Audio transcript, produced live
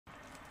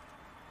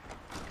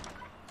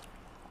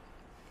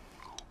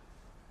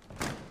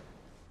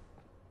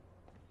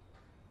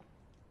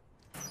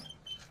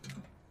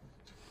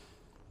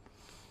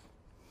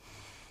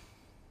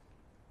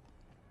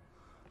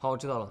好，我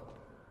知道了。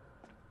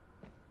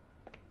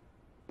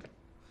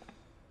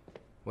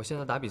我现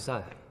在打比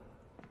赛。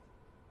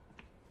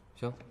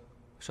行，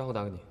稍后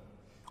打给你。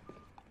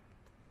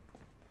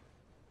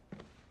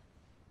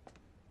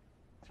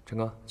陈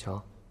哥，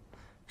乔，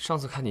上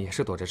次看你也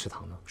是躲着吃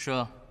糖的。是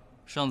啊，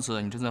上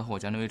次你正在和我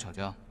家那位吵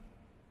架。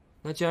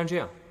那既然这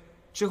样，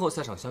之后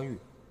赛场相遇，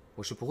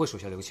我是不会手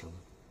下留情的。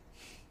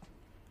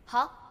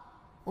好，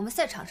我们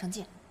赛场上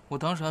见。我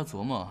当时还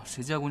琢磨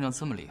谁家姑娘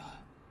这么厉害，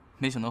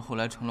没想到后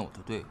来成了我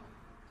的队友，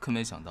更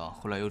没想到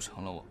后来又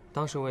成了我。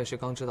当时我也是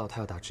刚知道他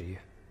要打职业，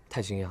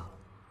太惊讶了。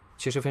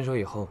其实分手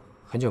以后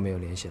很久没有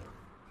联系了，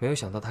没有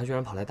想到他居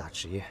然跑来打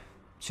职业。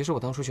其实我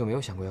当初就没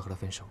有想过要和他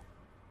分手。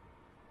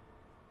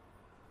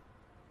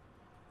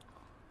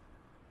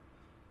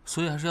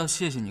所以还是要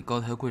谢谢你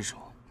高抬贵手，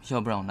要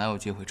不然我哪有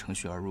机会乘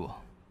虚而入啊！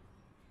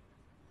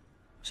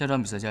下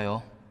场比赛加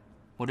油！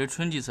我这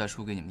春季赛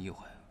输给你们一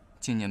回，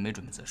今年没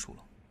准备再输了。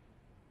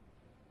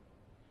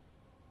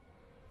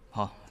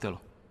好，对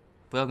了，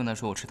不要跟他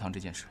说我吃糖这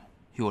件事，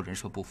与我人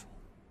设不符。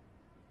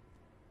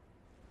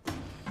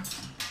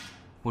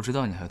我知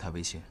道你还有他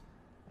微信。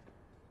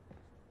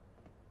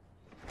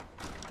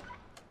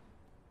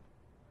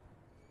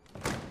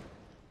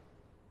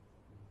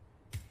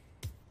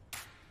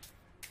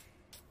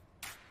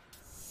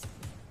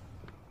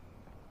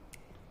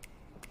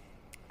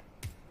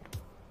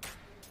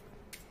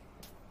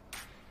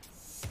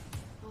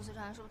陆思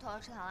成是不是偷偷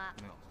吃糖了？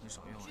没有，你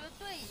少用。绝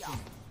对有。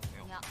没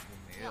有，你要，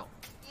没有，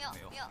你有，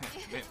你有，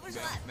你不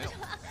说，没有。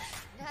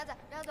你孩子，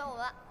不要管我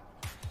们。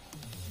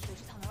你嘴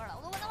是草莓味了，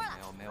我都闻到味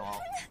了。没有。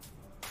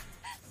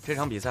这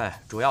场比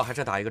赛主要还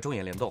是打一个中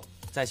野联动，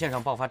在线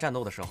上爆发战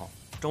斗的时候，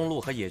中路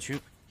和野区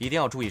一定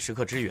要注意时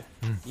刻支援，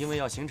因为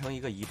要形成一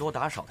个以多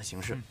打少的形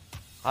式。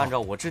按照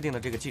我制定的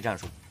这个技战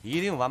术，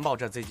一定完爆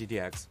这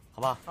ZGDX，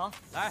 好吧？好，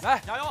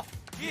来，加油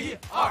！1、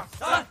2、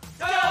3，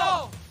加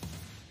油！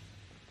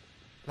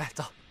来，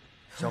走。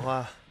小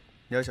花，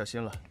你要小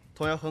心了，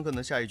童瑶很可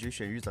能下一局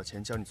选玉藻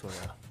前教你做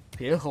人了。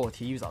别和我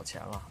提玉藻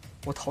前了，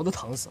我头都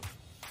疼死了。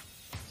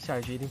下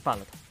一局一定办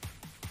了他。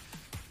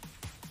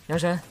杨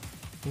神，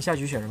你下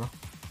局选什么？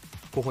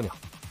孤虎鸟。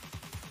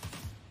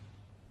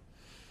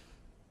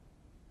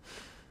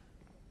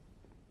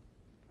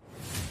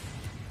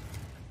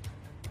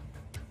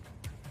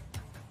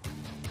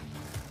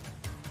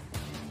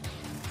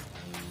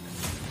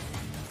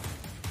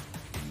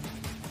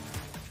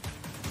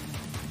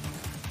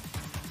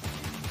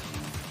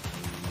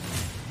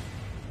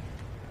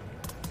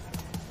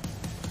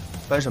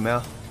搬什么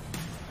呀？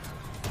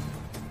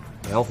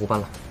把妖狐搬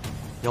了。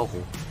妖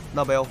狐，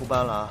那把妖狐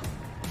搬了啊。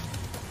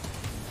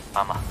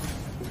妈妈，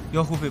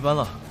妖狐被搬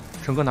了，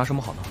陈哥拿什么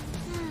好呢？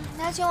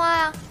拿青蛙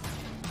呀。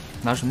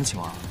拿什么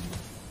青蛙？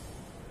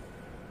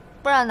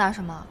不然拿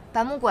什么？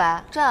白木鬼、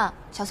朕、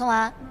小宋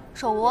丸、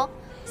手无。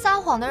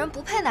撒谎的人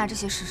不配拿这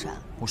些式神。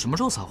我什么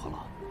时候撒谎了？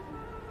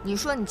你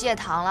说你戒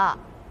糖了。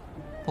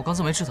我刚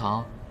才没吃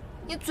糖。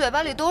你嘴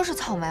巴里都是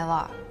草莓味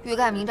儿，欲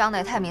盖弥彰的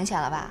也太明显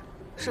了吧？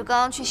是刚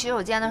刚去洗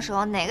手间的时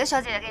候，哪个小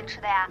姐姐给你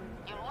吃的呀？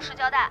你如实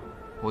交代。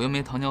我又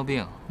没糖尿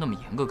病，那么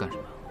严格干什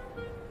么？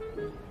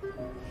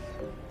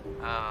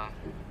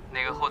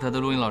那个后台的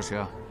录音老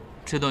师，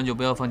这段就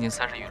不要放进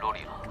30语录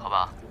里了，好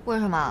吧？为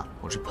什么？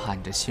我是怕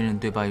你的新人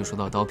对吧一说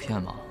到刀片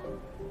嘛。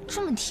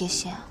这么贴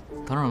心？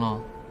当然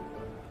了。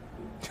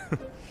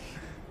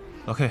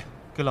老 K，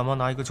 给老猫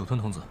拿一个9吞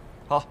童子。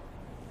好。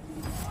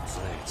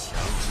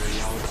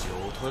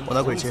我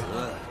拿鬼切。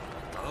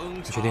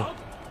你确定？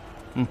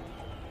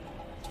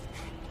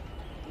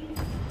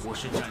我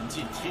是斩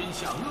尽天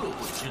下恶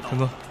鬼之刀。陈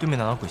哥，对面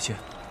拿鬼切。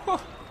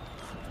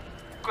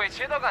鬼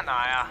切都敢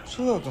拿呀？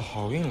这个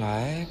好运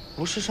来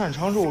不是擅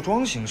长肉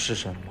装型式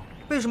神吗？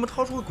为什么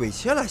掏出个鬼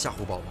切来吓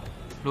唬宝宝？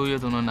陆月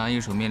都能拿一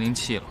手面灵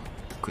器了，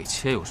鬼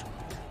切有什么？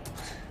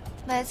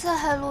每次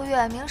黑陆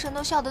月，明神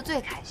都笑得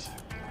最开心。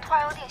突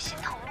然有点心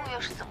疼陆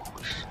月是怎么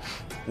回事？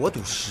我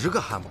赌10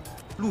个汉堡，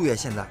陆月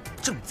现在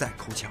正在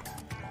抠墙。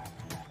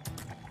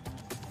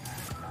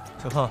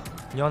小胖，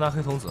你要拿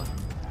黑童子。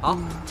好。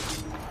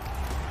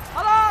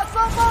好了，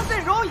双方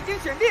阵容已经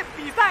选定，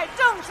比赛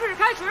正式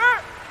开始。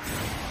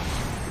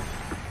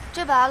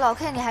这把老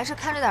K 你还是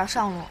看着点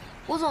上路，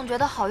我总觉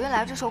得好运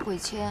来这手鬼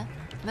切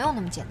没有那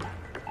么简单。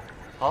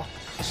好，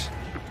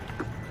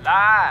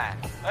来，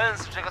摁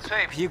死这个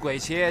脆皮鬼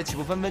切，岂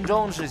不分分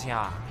钟的事情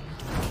啊？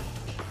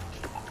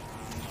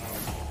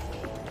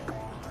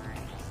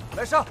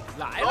来上，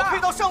来了！老 K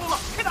到上路了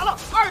，K 打了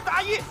2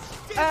打1。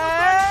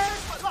哎，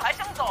还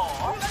想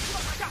走？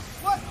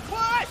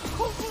快，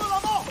控住了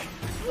老猫！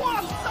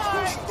哇塞，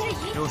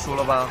又输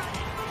了吧？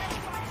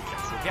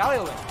鼠标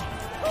有问题。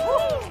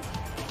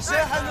谁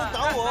还能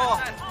挡我？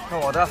看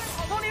我的！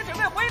老头，你准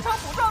备回城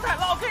补状态，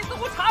老 K 似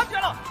乎察觉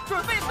了，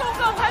准备松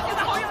冈盘结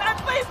的好运来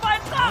被反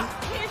杀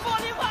，1波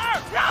0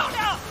反2，漂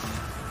亮！